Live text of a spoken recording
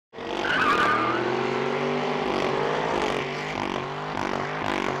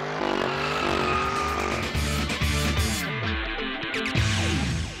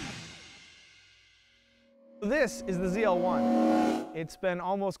This is the ZL1. It's been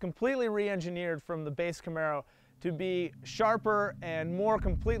almost completely re-engineered from the base Camaro to be sharper and more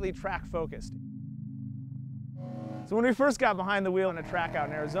completely track focused. So when we first got behind the wheel on a track out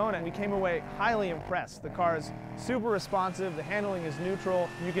in Arizona, we came away highly impressed. The car is super responsive, the handling is neutral,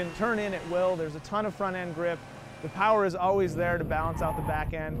 you can turn in at will, there's a ton of front end grip, the power is always there to balance out the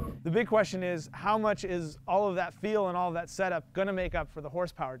back end. The big question is, how much is all of that feel and all of that setup going to make up for the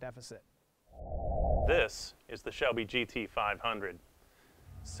horsepower deficit? This is the Shelby GT500.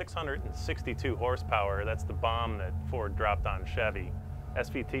 662 horsepower, that's the bomb that Ford dropped on Chevy.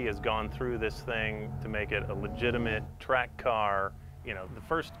 SVT has gone through this thing to make it a legitimate track car. You know, the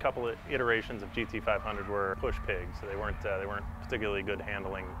first couple of iterations of GT500 were push pigs. They weren't particularly good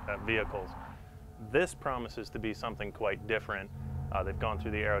handling vehicles. This promises to be something quite different. They've gone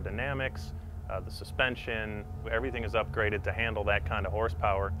through the aerodynamics, the suspension, everything is upgraded to handle that kind of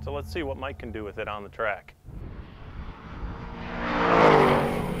horsepower. So let's see what Mike can do with it on the track.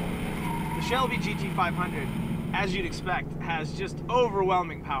 The Shelby GT500, as you'd expect, has just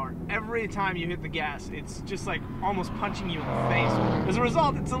overwhelming power. Every time you hit the gas, it's just like almost punching you in the face. As a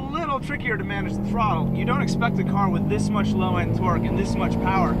result, it's a little trickier to manage the throttle. You don't expect a car with this much low-end torque and this much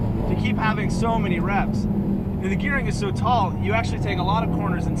power to keep having so many revs. And the gearing is so tall, you actually take a lot of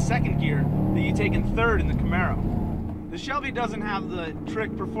corners in second gear that you take in third in the Camaro. The Shelby doesn't have the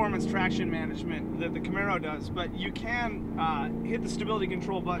trick performance traction management that the Camaro does, but you can hit the stability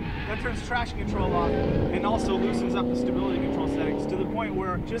control button. That turns traction control off and also loosens up the stability control settings to the point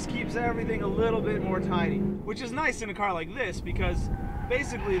where it just keeps everything a little bit more tidy, which is nice in a car like this because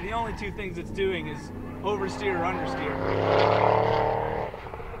basically the only two things it's doing is oversteer or understeer.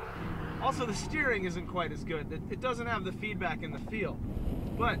 Also, the steering isn't quite as good. It doesn't have the feedback and the feel,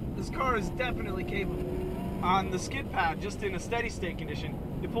 but this car is definitely capable. On the skid pad, just in a steady state condition,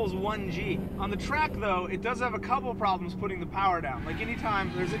 it pulls 1G. On the track though, it does have a couple problems putting the power down. Like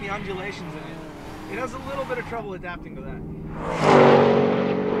anytime there's any undulations in it, it has a little bit of trouble adapting to that.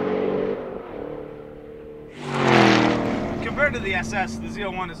 Compared to the SS, the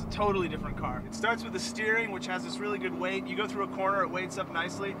ZL1 is a totally different car. It starts with the steering, which has this really good weight. You go through a corner, it weights up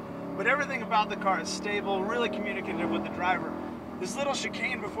nicely, but everything about the car is stable, really communicative with the driver. This little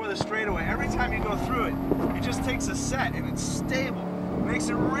chicane before the straightaway, every time you go through it, it just takes a set and it's stable. It makes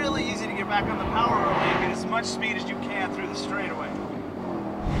it really easy to get back on the power early and get as much speed as you can through the straightaway.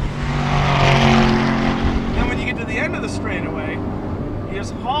 Then when you get to the end of the straightaway, you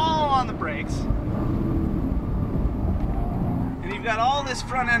just haul on the brakes, and you've got all this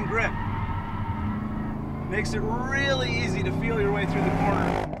front end grip. Makes it really easy to feel your way through the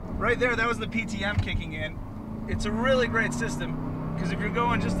corner. Right there, that was the PTM kicking in. It's a really great system because if you're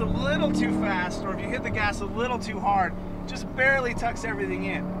going just a little too fast or if you hit the gas a little too hard, just barely tucks everything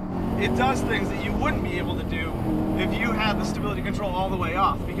in. It does things that you wouldn't be able to do if you had the stability control all the way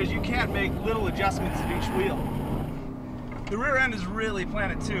off because you can't make little adjustments at each wheel. The rear end is really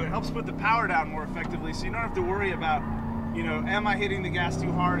planted too. It helps put the power down more effectively so you don't have to worry about, you know, am I hitting the gas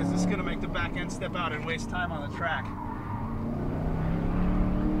too hard? Is this going to make the back end step out and waste time on the track?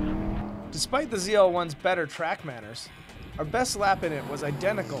 Despite the ZL1's better track manners, our best lap in it was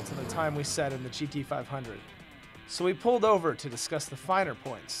identical to the time we set in the GT500. So we pulled over to discuss the finer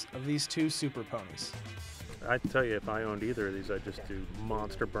points of these two super ponies. I'd tell you, if I owned either of these, I'd just do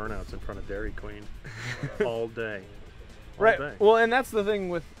monster burnouts in front of Dairy Queen all day. Right. Well, and that's the thing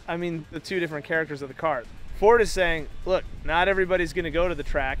with, I mean, the two different characters of the car. Ford is saying, look, not everybody's going to go to the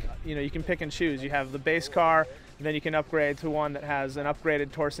track. You know, you can pick and choose. You have the base car, and then you can upgrade to one that has an upgraded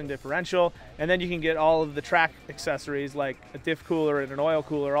Torsen differential, and then you can get all of the track accessories like a diff cooler and an oil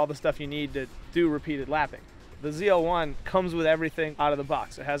cooler, all the stuff you need to do repeated lapping. The ZL1 comes with everything out of the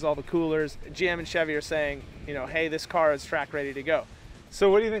box. It has all the coolers. GM and Chevy are saying, you know, hey, this car is track ready to go.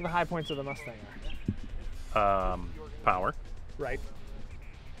 So what do you think the high points of the Mustang are? Power. Right.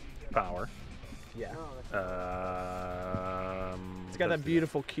 Power. Yeah. It's got that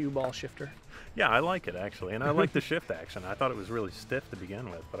beautiful cue ball shifter. Yeah, I like it actually, and I like the shift action. I thought it was really stiff to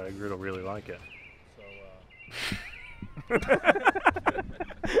begin with, but I grew to really like it.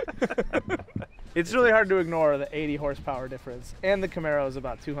 It's really hard to ignore the 80 horsepower difference, and the Camaro is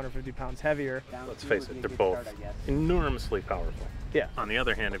about 250 pounds heavier. Let's face it, they're both enormously powerful. Yeah. On the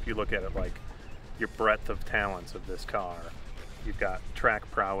other hand, if you look at it like your breadth of talents of this car, you've got track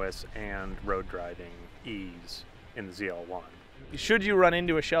prowess and road driving ease in the ZL1. Should you run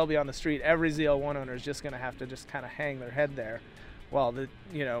into a Shelby on the street, every ZL1 owner is just going to have to just kind of hang their head there while the,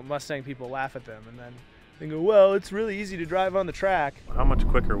 you know, Mustang people laugh at them and then they go, well, it's really easy to drive on the track. How much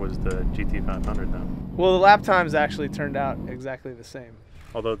quicker was the GT500 then? Well, the lap times actually turned out exactly the same.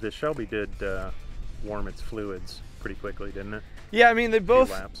 Although the Shelby did warm its fluids pretty quickly, didn't it? Yeah, I mean, they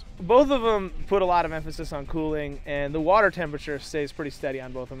both of them put a lot of emphasis on cooling, and the water temperature stays pretty steady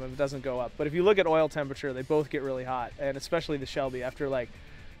on both of them. It doesn't go up. But if you look at oil temperature, they both get really hot, and especially the Shelby. After like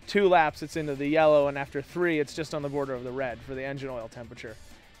 2 laps, it's into the yellow, and after 3, it's just on the border of the red for the engine oil temperature.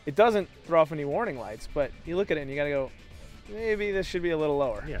 It doesn't throw off any warning lights, but you look at it and you gotta go, maybe this should be a little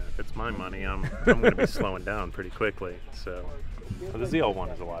lower. Yeah, if it's my money, I'm gonna be slowing down pretty quickly. So the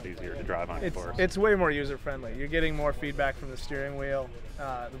ZL1 is a lot easier to drive on, of course. It's way more user-friendly. You're getting more feedback from the steering wheel,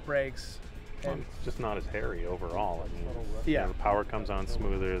 the brakes. And it's just not as hairy overall. I mean, yeah, the power comes on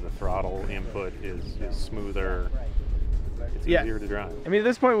smoother, the throttle input is smoother. It's easier to drive. I mean, at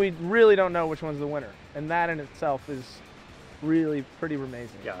this point, we really don't know which one's the winner, and that in itself is really pretty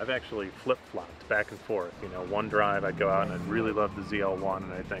amazing. Yeah, I've actually flip-flopped back and forth. You know, one drive I'd go out and I'd really love the ZL1,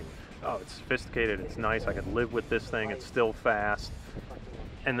 and I think, oh, it's sophisticated, it's nice, I could live with this thing, it's still fast.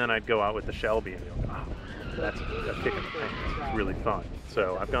 And then I'd go out with the Shelby and go, oh, that's a kick in the pants. It's really fun.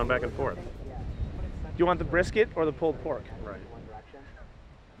 So I've gone back and forth. Do you want the brisket or the pulled pork? Right.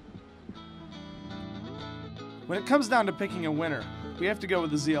 When it comes down to picking a winner, we have to go with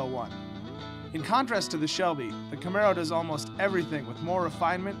the ZL1. In contrast to the Shelby, the Camaro does almost everything with more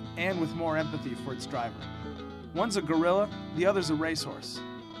refinement and with more empathy for its driver. One's a gorilla, the other's a racehorse.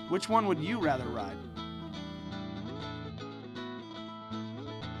 Which one would you rather ride?